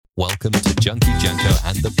Welcome to Junkie Junko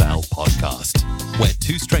and the Bell podcast, where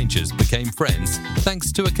two strangers became friends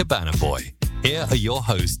thanks to a cabana boy. Here are your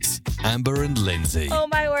hosts, Amber and Lindsey. Oh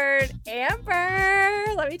my word,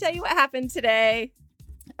 Amber! Let me tell you what happened today.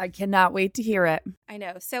 I cannot wait to hear it. I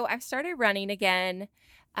know. So I've started running again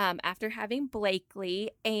after having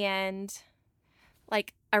Blakely, and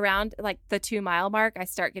around the 2 mile mark, I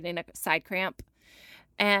start getting a side cramp.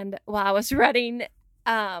 And while I was running,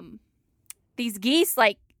 these geese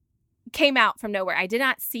came out from nowhere. I did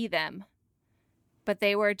not see them, but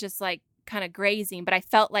they were just kind of grazing, but I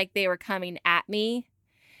felt like they were coming at me.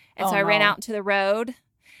 And so I ran out into the road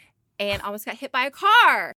and almost got hit by a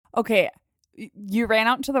car. Okay. You ran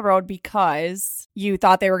out into the road because you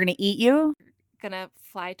thought they were going to eat you? Gonna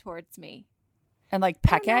fly towards me. And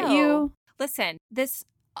peck at you? Listen, this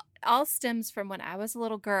all stems from when I was a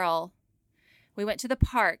little girl. We went to the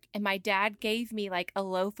park and my dad gave me a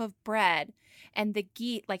loaf of bread, and the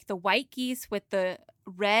geese, the white geese with the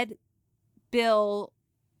red bills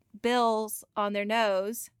on their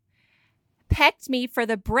nose, pecked me for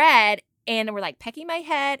the bread and were pecking my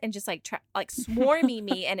head and just swarming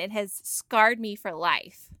me, and it has scarred me for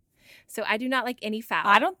life. So I do not like any fowl.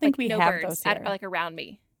 I don't think we no have birds those here. Around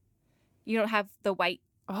me. You don't have the white.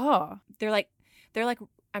 Oh. They're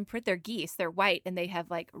they're geese. They're white and they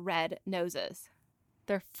have red noses.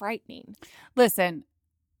 They're frightening. Listen,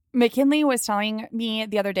 McKinley was telling me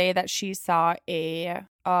the other day that she saw a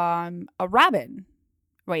robin.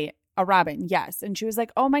 Wait, a robin, yes. And she was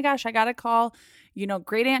like, oh my gosh, I got to call,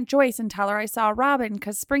 Great Aunt Joyce and tell her I saw a robin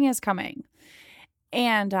because spring is coming.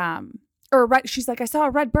 And, she's like, I saw a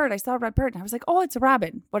red bird. And I was like, oh, it's a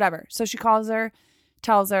robin, whatever. So she calls her,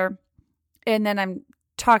 tells her, and then I'm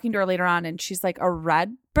talking to her later on and she's like, a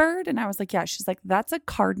red bird? And I was like, yeah. She's like, that's a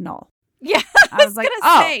cardinal. Yeah. I was like,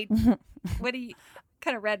 say, what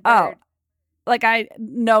kind of red bird? Oh, I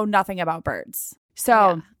know nothing about birds. So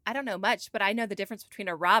yeah, I don't know much, but I know the difference between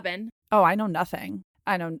a robin. Oh, I know nothing.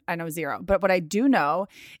 I know zero. But what I do know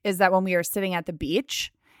is that when we were sitting at the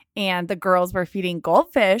beach and the girls were feeding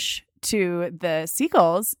goldfish to the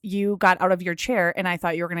seagulls, you got out of your chair and I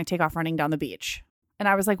thought you were going to take off running down the beach. And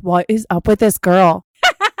I was like, what is up with this girl?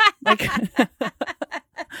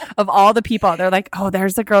 Of all the people, they're like, oh,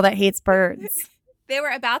 there's the girl that hates birds. They were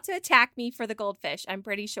about to attack me for the goldfish. I'm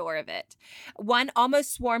pretty sure of it. One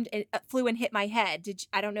almost swarmed and flew and hit my head.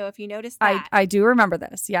 I don't know if you noticed that. I do remember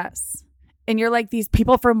this, yes. And you're like, these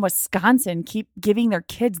people from Wisconsin keep giving their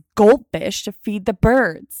kids goldfish to feed the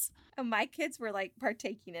birds. And my kids were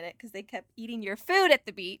partaking in it because they kept eating your food at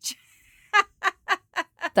the beach.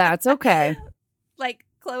 That's okay.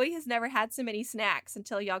 Chloe has never had so many snacks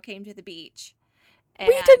until y'all came to the beach. And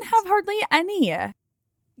we didn't have hardly any.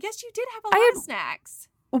 Yes, you did have a lot of snacks.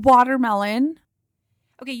 Watermelon.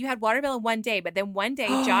 Okay, you had watermelon one day, but then one day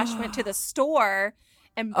Josh went to the store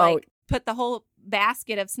and put the whole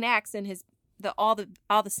basket of snacks in all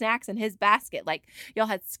the snacks in his basket. Y'all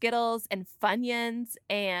had Skittles and Funyuns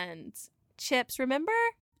and chips, remember?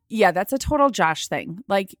 Yeah, that's a total Josh thing.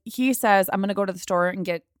 He says, I'm going to go to the store and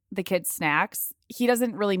get the kids snacks. He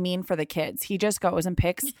doesn't really mean for the kids. He just goes and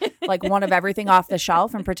picks one of everything off the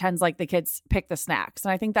shelf and pretends like the kids pick the snacks.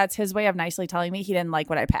 And I think that's his way of nicely telling me he didn't like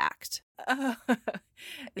what I packed.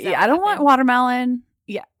 Yeah, I don't want watermelon.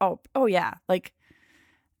 Yeah. Oh yeah.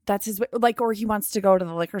 That's his way. Or he wants to go to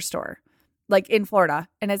the liquor store, in Florida.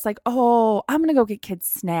 And it's oh, I'm going to go get kids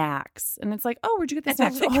snacks. And it's oh, where'd you get the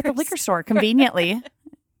snacks? Oh, at the liquor store, conveniently.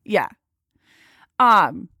 Yeah.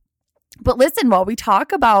 But listen, while we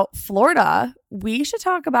talk about Florida, we should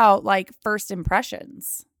talk about first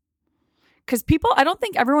impressions. Because I don't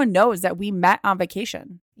think everyone knows that we met on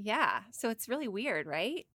vacation. Yeah. So it's really weird,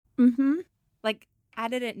 right? Mm-hmm. I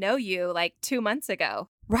didn't know you 2 months ago.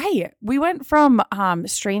 Right. We went from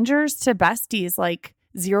strangers to besties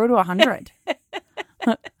 0 to 100.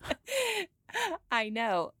 I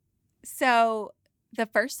know. So the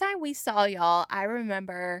first time we saw y'all, I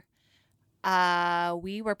remember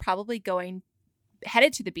we were probably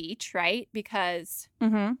headed to the beach, right? Because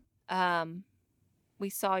we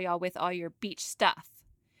saw y'all with all your beach stuff.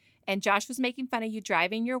 And Josh was making fun of you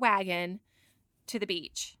driving your wagon to the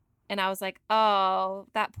beach. And I was like, oh,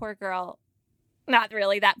 that poor girl. Not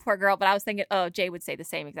really that poor girl, but I was thinking, oh, Jay would say the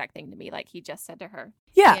same exact thing to me like he just said to her.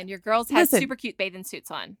 Yeah. And your girls had super cute bathing suits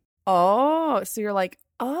on. Oh, so you're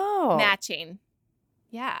oh. Matching.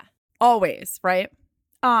 Yeah. Always, right?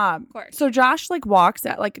 Of course. So Josh walks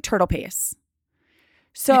at turtle pace.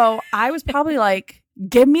 So I was probably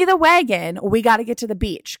give me the wagon. We got to get to the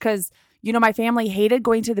beach because, my family hated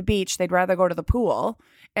going to the beach. They'd rather go to the pool.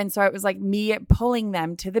 And so it was me pulling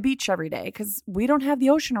them to the beach every day because we don't have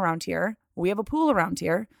the ocean around here. We have a pool around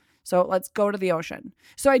here. So let's go to the ocean.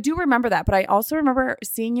 So I do remember that, but I also remember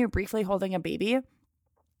seeing you briefly holding a baby.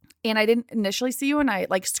 And I didn't initially see you, and I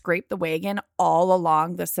like scraped the wagon all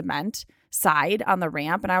along the cement side on the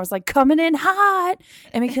ramp. And I was like, coming in hot.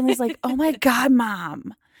 And McKinley's like, oh my God,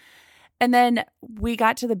 Mom. And then we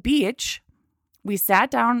got to the beach. We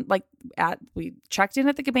sat down, we checked in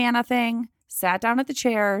at the cabana thing, sat down at the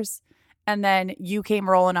chairs, and then you came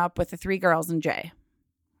rolling up with the 3 girls and Jay.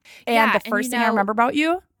 And the first thing I remember about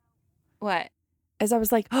you. What? Is I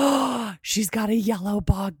was like, oh, she's got a yellow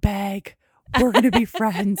bog bag. We're going to be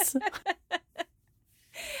friends.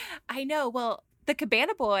 I know. Well, the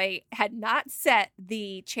cabana boy had not set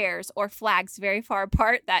the chairs or flags very far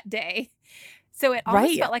apart that day. So it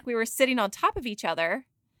almost felt like we were sitting on top of each other.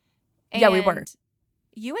 And yeah, we were.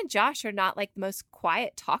 You and Josh are not like the most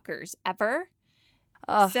quiet talkers ever.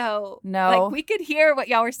 So no, like we could hear what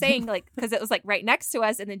y'all were saying, like, because it was like right next to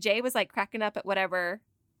us. And then Jay was like cracking up at whatever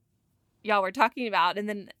y'all were talking about. And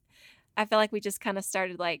then I feel like we just kind of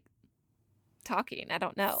started like talking. I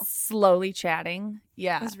don't know. Slowly chatting.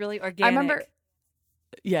 Yeah. It was really organic. I remember.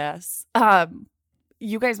 Yes.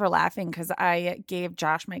 You guys were laughing because I gave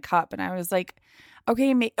Josh my cup and I was like,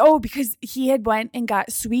 okay, because he had went and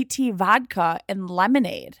got sweet tea vodka and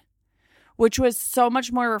lemonade, which was so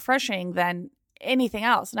much more refreshing than anything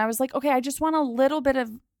else. And I was like, okay, I just want a little bit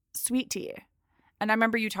of sweet tea. And I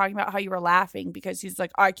remember you talking about how you were laughing because he's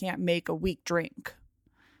like, I can't make a weak drink.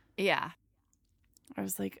 Yeah. I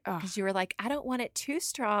was like, oh. Because you were like, I don't want it too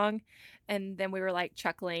strong. And then we were like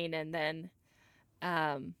chuckling. And then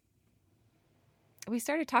we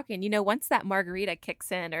started talking. You know, once that margarita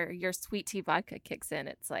kicks in or your sweet tea vodka kicks in,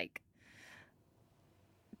 it's like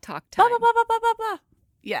talk time. Blah, blah, blah, blah, blah, blah.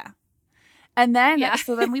 Yeah. And then,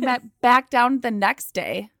 so then we met back down the next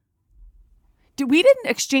day. We didn't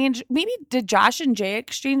exchange, maybe did Josh and Jay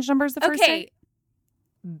exchange numbers the first day? Okay.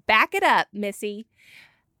 Back it up, Missy.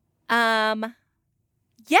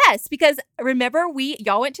 Yes, because remember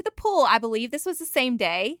y'all went to the pool. I believe this was the same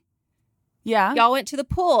day. Yeah. Y'all went to the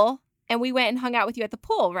pool and we went and hung out with you at the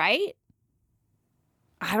pool, right?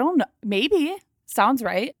 I don't know. Maybe. Sounds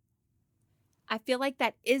right. I feel like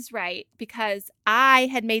that is right because I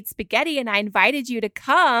had made spaghetti and I invited you to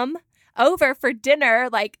come over for dinner,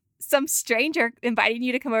 like some stranger inviting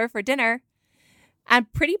you to come over for dinner. I'm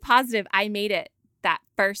pretty positive I made it that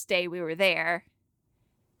first day we were there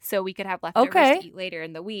so we could have leftovers to eat later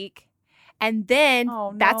in the week. And then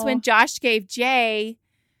that's when Josh gave Jay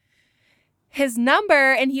his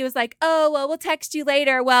number and he was like, oh, well, we'll text you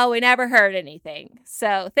later. Well, we never heard anything.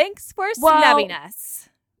 So thanks for snubbing us.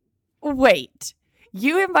 Wait,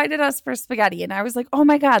 you invited us for spaghetti. And I was like, oh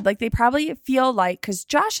my God, like they probably feel like, because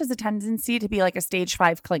Josh has a tendency to be like a stage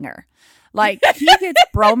 5 clinger. Like he gets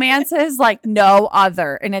bromances like no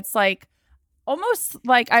other. And it's like almost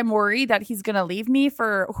like I'm worried that he's going to leave me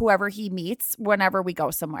for whoever he meets whenever we go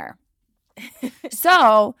somewhere.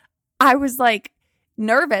 So I was like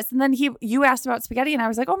nervous. And then you asked about spaghetti and I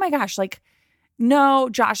was like, oh my gosh, like, no,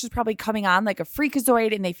 Josh is probably coming on like a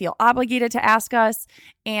freakazoid and they feel obligated to ask us.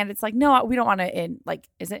 And it's like, no, we don't want to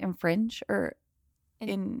is it infringe or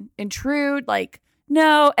intrude? Like,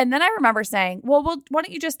 no. And then I remember saying, well, why don't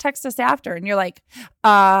you just text us after? And you're like,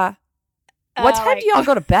 what time do y'all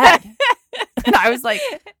go to bed? And I was like,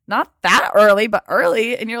 not that early, but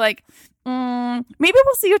early. And you're like, maybe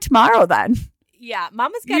we'll see you tomorrow then. Yeah.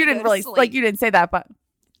 Mama's got to You didn't really, like, you didn't say that, but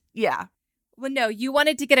yeah. Well, no, you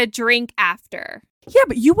wanted to get a drink after. Yeah,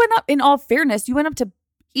 but you went up, in all fairness, you went up to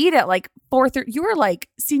eat at like 4:30. You were like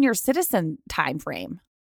senior citizen time frame.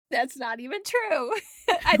 That's not even true.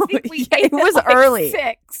 I think we ate it was like early.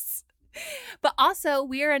 6. But also,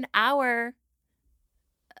 we're an hour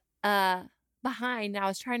behind. And I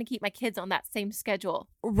was trying to keep my kids on that same schedule.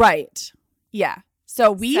 Right. Yeah.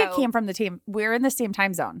 So we came from the team. We're in the same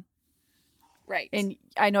time zone. Right. And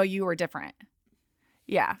I know you were different.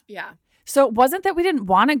 Yeah. Yeah. So it wasn't that we didn't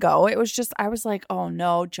want to go. It was just, I was like, oh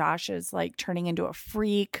no, Josh is like turning into a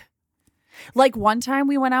freak. Like one time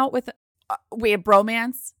we went out we had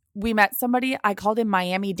bromance. We met somebody. I called him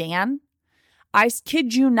Miami Dan. I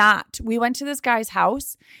kid you not. We went to this guy's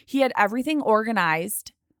house. He had everything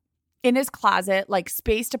organized in his closet, like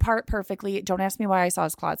spaced apart perfectly. Don't ask me why I saw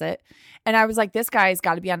his closet. And I was like, this guy's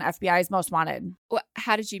got to be on FBI's Most Wanted.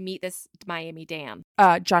 How did you meet this Miami Dan?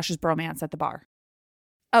 Josh's bromance at the bar.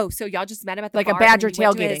 Oh, so y'all just met him at the like bar a Badger and you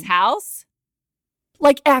went to tailgating. his house?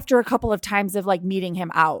 Like after a couple of times of like meeting him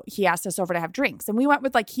out, he asked us over to have drinks. And we went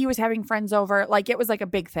with like, he was having friends over. Like it was like a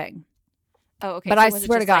big thing. Oh, okay. But so I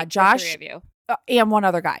swear to God, like Josh of you? And one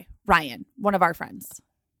other guy, Ryan, one of our friends.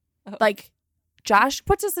 Oh. Like Josh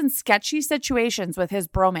puts us in sketchy situations with his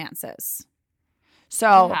bromances.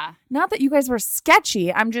 So Yeah. not that you guys were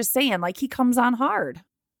sketchy. I'm just saying, like, he comes on hard.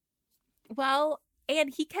 Well,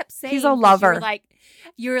 and he kept saying He's a 'cause lover.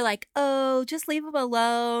 You were like, oh, just leave him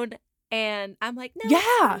alone. And I'm like, no,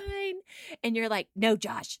 Yeah. it's fine. And you're like, no,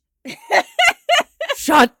 Josh.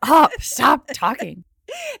 Shut up. Stop talking.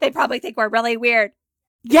 They probably think we're really weird.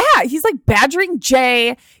 Yeah. He's like badgering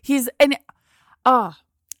Jay.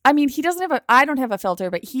 I mean, he doesn't have I don't have a filter,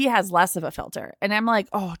 but he has less of a filter. And I'm like,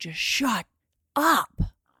 oh, just shut up.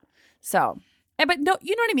 So, but no,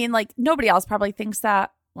 you know what I mean? Like, nobody else probably thinks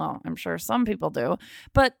that. Well, I'm sure some people do,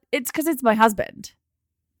 but it's because it's my husband.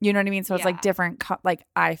 You know what I mean? So it's like different, like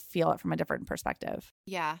I feel it from a different perspective.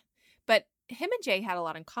 Yeah. But him and Jay had a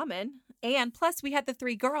lot in common. And plus we had the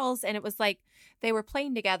 3 girls and it was like they were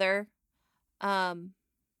playing together.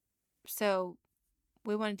 So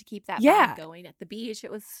we wanted to keep that vibe going at the beach.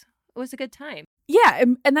 It was a good time. Yeah.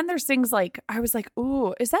 And then there's things like, I was like,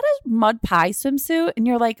 ooh, is that a mud pie swimsuit? And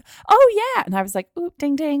you're like, oh yeah. And I was like, ooh,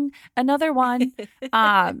 ding, ding, another one.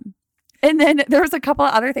 And then there was a couple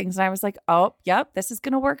of other things. And I was like, oh, yep, this is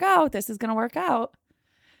going to work out. This is going to work out.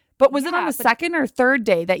 But was it on the second or third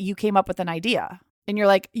day that you came up with an idea? And you're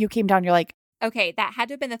like, you came down, you're like, okay, that had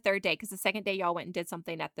to have been the third day because the second day y'all went and did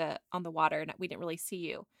something on the water and we didn't really see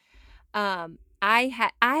you. I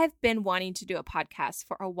have been wanting to do a podcast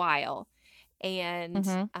for a while,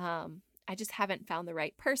 and I just haven't found the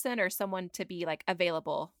right person or someone to be like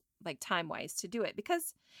available, like time wise, to do it,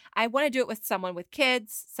 because I want to do it with someone with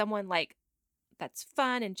kids, someone like that's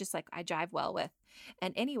fun and just like I jive well with.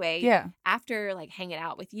 And anyway, after like hanging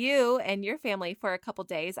out with you and your family for a couple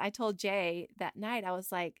days, I told Jay that night, I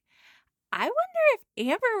was like, I wonder if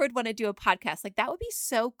Amber would want to do a podcast. Like that would be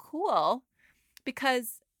so cool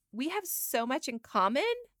because we have so much in common,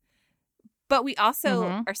 but we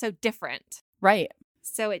also are so different. Right.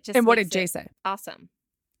 So it just And what did Jay say? Awesome.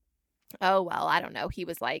 Oh, well, I don't know. He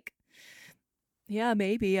was like, yeah,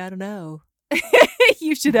 maybe. I don't know.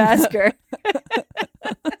 You should ask her.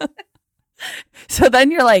 So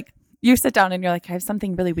then you're like, you sit down and you're like, I have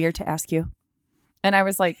something really weird to ask you. And I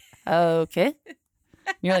was like, okay.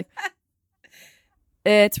 And you're like,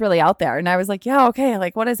 it's really out there. And I was like, yeah, okay.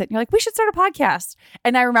 Like, what is it? And you're like, we should start a podcast.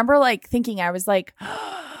 And I remember like thinking, I was like,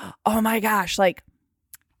 oh my gosh, like,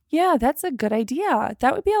 yeah, that's a good idea.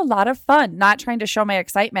 That would be a lot of fun. Not trying to show my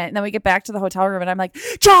excitement. And then we get back to the hotel room and I'm like,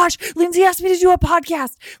 Josh, Lindsey asked me to do a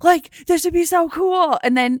podcast. Like, this would be so cool.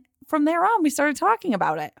 And then from there on, we started talking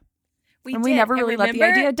about it. We never really let the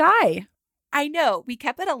idea die. I know. We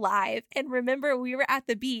kept it alive. And remember, we were at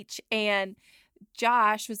the beach and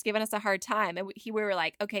Josh was giving us a hard time. And we were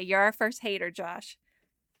like, okay, you're our first hater, Josh.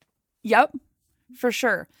 Yep, for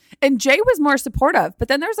sure. And Jay was more supportive. But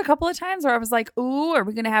then there's a couple of times where I was like, ooh, are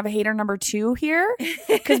we going to have a hater number 2 here?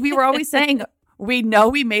 Because we were always saying, we know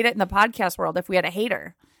we made it in the podcast world if we had a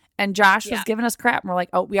hater. And Josh was giving us crap. And we're like,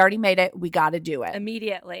 oh, we already made it. We got to do it.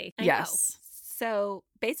 Immediately. Yes. So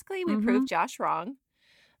basically, we proved Josh wrong.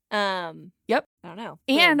 Yep. I don't know.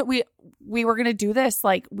 And we were going to do this.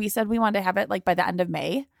 Like we said, we wanted to have it like by the end of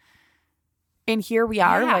May. And here we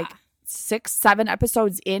are like 6-7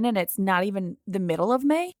 episodes in and it's not even the middle of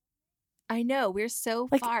May. I know. We're so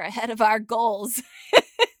far ahead of our goals.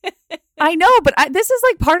 I know. But this is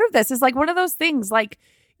like part of this is like one of those things. Like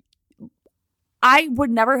I would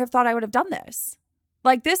never have thought I would have done this.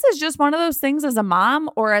 Like, this is just one of those things as a mom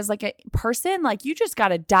or as like a person, like you just got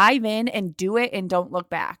to dive in and do it and don't look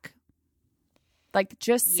back. Like,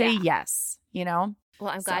 just say yes, you know? Well,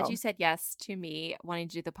 I'm glad you said yes to me wanting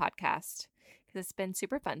to do the podcast because it's been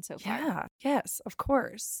super fun so far. Yeah. Yes, of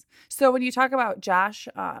course. So when you talk about Josh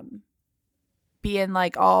being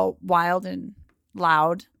like all wild and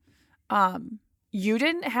loud,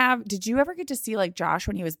 did you ever get to see like Josh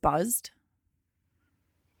when he was buzzed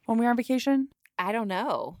when we were on vacation? I don't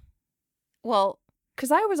know. Well, because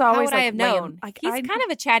I was always how would I have known? Like, he's kind of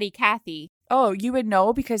a chatty Cathy. Oh, you would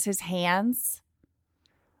know because his hands,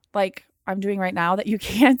 like I'm doing right now that you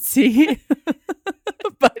can't see,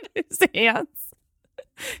 but his hands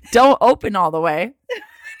don't open all the way,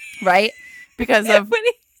 right? Because of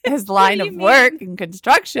his line of work and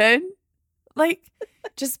construction. Like,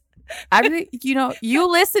 just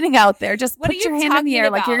you listening out there, just put your hand in the air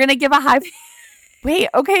like you're gonna give a high. Wait,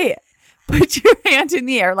 okay. Put your hand in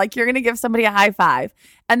the air like you're going to give somebody a high five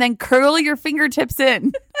and then curl your fingertips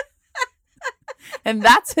in. And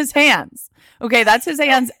that's his hands. Okay, that's his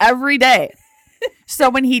hands every day. So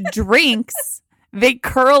when he drinks, they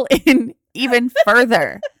curl in even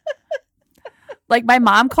further. Like my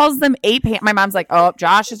mom calls them ape hands. My mom's like, oh,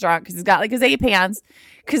 Josh is drunk because he's got like his ape hands.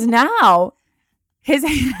 Because now his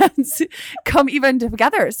hands come even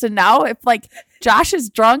together. So now if like Josh is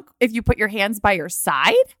drunk, if you put your hands by your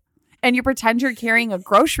side and you pretend you're carrying a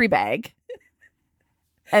grocery bag,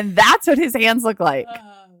 and that's what his hands look like.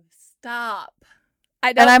 Oh, stop. I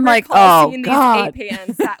And I'm like, oh, seeing God. these ape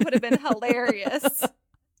hands. That would have been hilarious.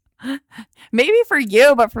 Maybe for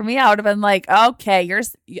you, but for me, I would have been like, okay, then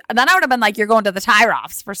I would have been like, you're going to the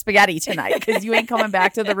Tie-Offs for spaghetti tonight because you ain't coming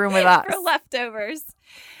back to the room with us. For leftovers.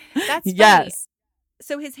 That's funny. Yes.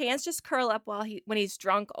 So his hands just curl up when he's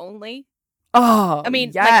drunk only. Oh, I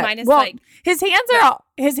mean, yes. like minus well, like his hands are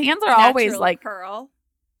always natural like curl.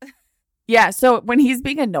 Yeah. So when he's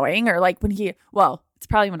being annoying or like it's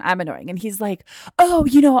probably when I'm annoying and he's like, oh,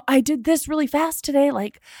 I did this really fast today.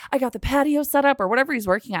 Like I got the patio set up or whatever he's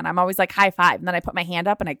working on. I'm always like high five. And then I put my hand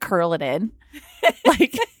up and I curl it in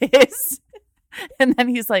like his. And then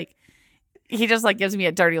he's like, he just like gives me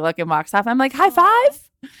a dirty look and walks off. I'm like, high five.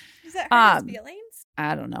 Does that hurt his feelings?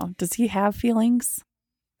 I don't know. Does he have feelings?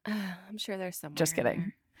 I'm sure there's somewhere. Just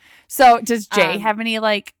kidding. So does Jay have any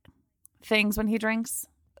like things when he drinks?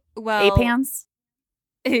 Well, ape hands?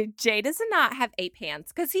 Jay does not have ape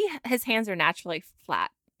hands because his hands are naturally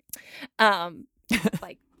flat,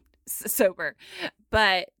 like sober.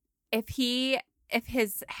 But if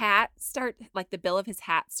his hat the bill of his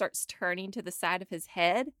hat starts turning to the side of his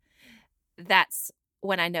head, that's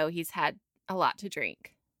when I know he's had a lot to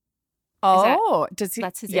drink. Does he?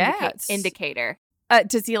 That's his indicator.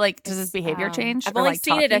 Does his behavior change? I've only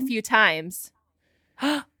seen it a few times.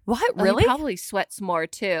 What? Well, Really? he probably sweats more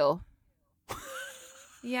too.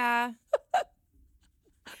 Yeah.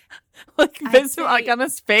 Like on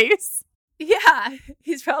his face? Yeah.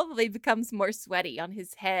 He's probably becomes more sweaty on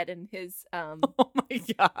his head and his Oh my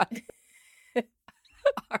God.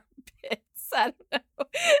 armpits. I don't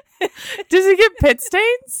know. Does he get pit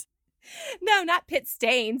stains? No, not pit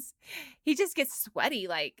stains. He just gets sweaty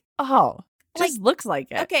like just looks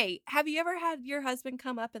like it. Okay, have you ever had your husband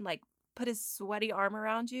come up and like put his sweaty arm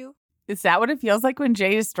around you? Is that what it feels like when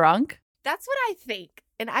Jay is drunk? That's what I think.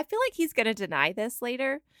 And I feel like he's going to deny this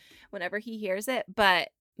later whenever he hears it. But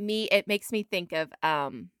it makes me think of,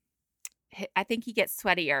 I think he gets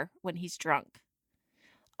sweatier when he's drunk.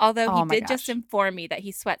 Although he did just inform me that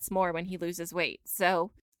he sweats more when he loses weight.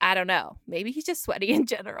 So I don't know. Maybe he's just sweaty in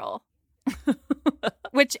general.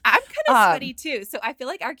 Which I'm kind of sweaty too. So I feel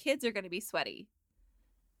like our kids are going to be sweaty.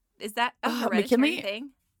 Is that a hereditary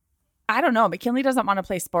thing? I don't know. McKinley doesn't want to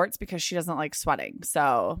play sports because she doesn't like sweating.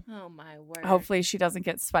 So oh my word. Hopefully she doesn't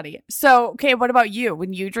get sweaty. So, okay, what about you?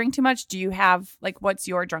 When you drink too much, do you have what's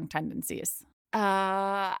your drunk tendencies?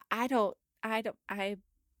 I don't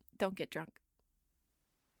get drunk.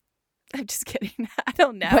 I'm just kidding. I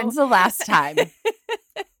don't know. When's the last time?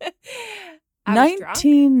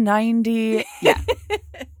 1990. Yeah.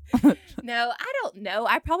 No, I don't know.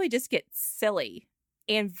 I probably just get silly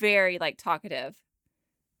and very talkative.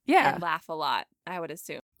 Yeah. And laugh a lot, I would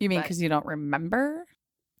assume. You mean because you don't remember?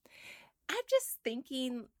 I'm just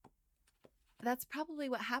thinking that's probably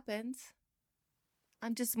what happens.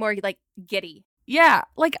 I'm just more giddy. Yeah.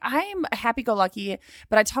 I'm happy-go-lucky,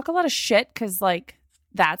 but I talk a lot of shit because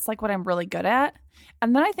that's what I'm really good at.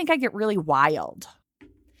 And then I think I get really wild.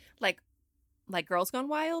 Like Girls Gone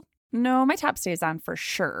Wild? No, my top stays on for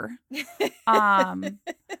sure.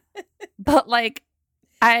 But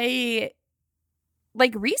I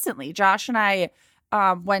recently, Josh and I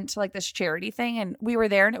went to this charity thing and we were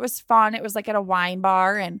there and it was fun. It was at a wine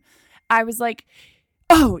bar and I was like,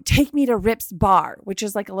 oh, take me to Rip's Bar, which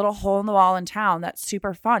is a little hole in the wall in town. That's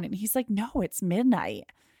super fun. And he's like, no, it's midnight.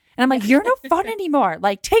 And I'm like, you're no fun anymore.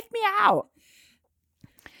 Take me out.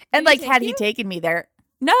 And had he taken me there?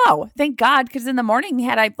 No, thank God. Because in the morning,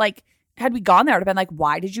 had we gone there, I would have been like,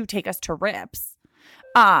 why did you take us to Rip's?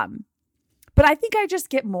 But I think I just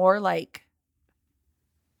get more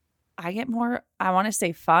I want to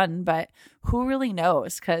say fun, but who really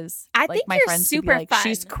knows? Because I think my you're friends super would be fun.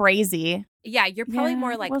 She's crazy. Yeah, you're probably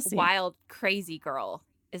more we'll see. wild, crazy girl.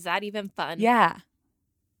 Is that even fun? Yeah.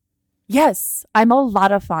 Yes, I'm a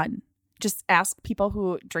lot of fun. Just ask people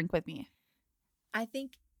who drink with me. I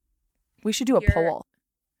think we should do a poll.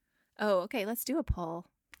 Oh, okay. Let's do a poll.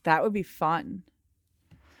 That would be fun.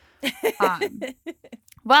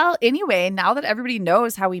 Well, anyway, now that everybody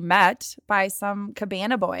knows how we met by some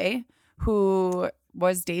cabana boy who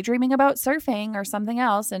was daydreaming about surfing or something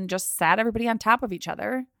else and just sat everybody on top of each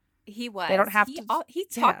other. He was. They don't have He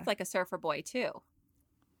talked like a surfer boy, too.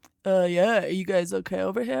 Yeah. Are you guys okay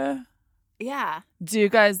over here? Yeah. Do you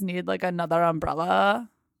guys need another umbrella?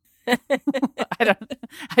 I'm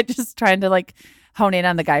just trying to hone in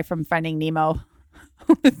on the guy from Finding Nemo.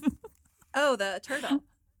 Oh, the turtle.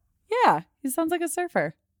 Yeah, he sounds like a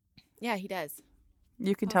surfer. Yeah, he does.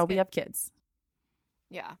 You can Sounds tell good. we have kids.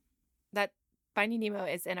 Yeah. That Finding Nemo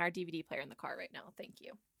is in our DVD player in the car right now. Thank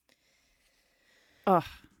you. Oh,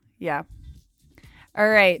 yeah. All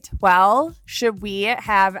right. Well, should we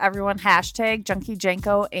have everyone hashtag Junkie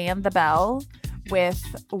Janko and the Bell with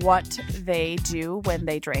what they do when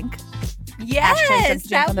they drink? Yes, Hashtag Junkie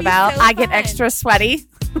Janko and the be Bell. so I get fun. extra sweaty.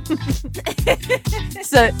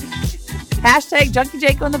 So hashtag Junkie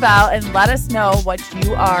Janko and the Bell, and let us know what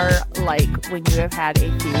you are like when you have had a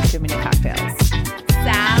few too many cocktails.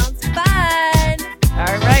 Sounds fun.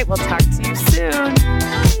 All right. We'll talk to you soon.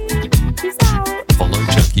 Bye. Peace out. Follow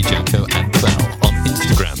Junkie Janko and the Bell on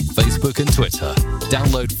Instagram, Facebook, and Twitter.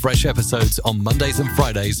 Download fresh episodes on Mondays and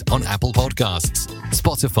Fridays on Apple Podcasts,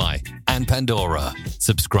 Spotify, and Pandora.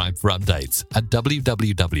 Subscribe for updates at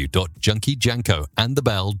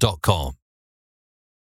www.junkiejankoandthebell.com.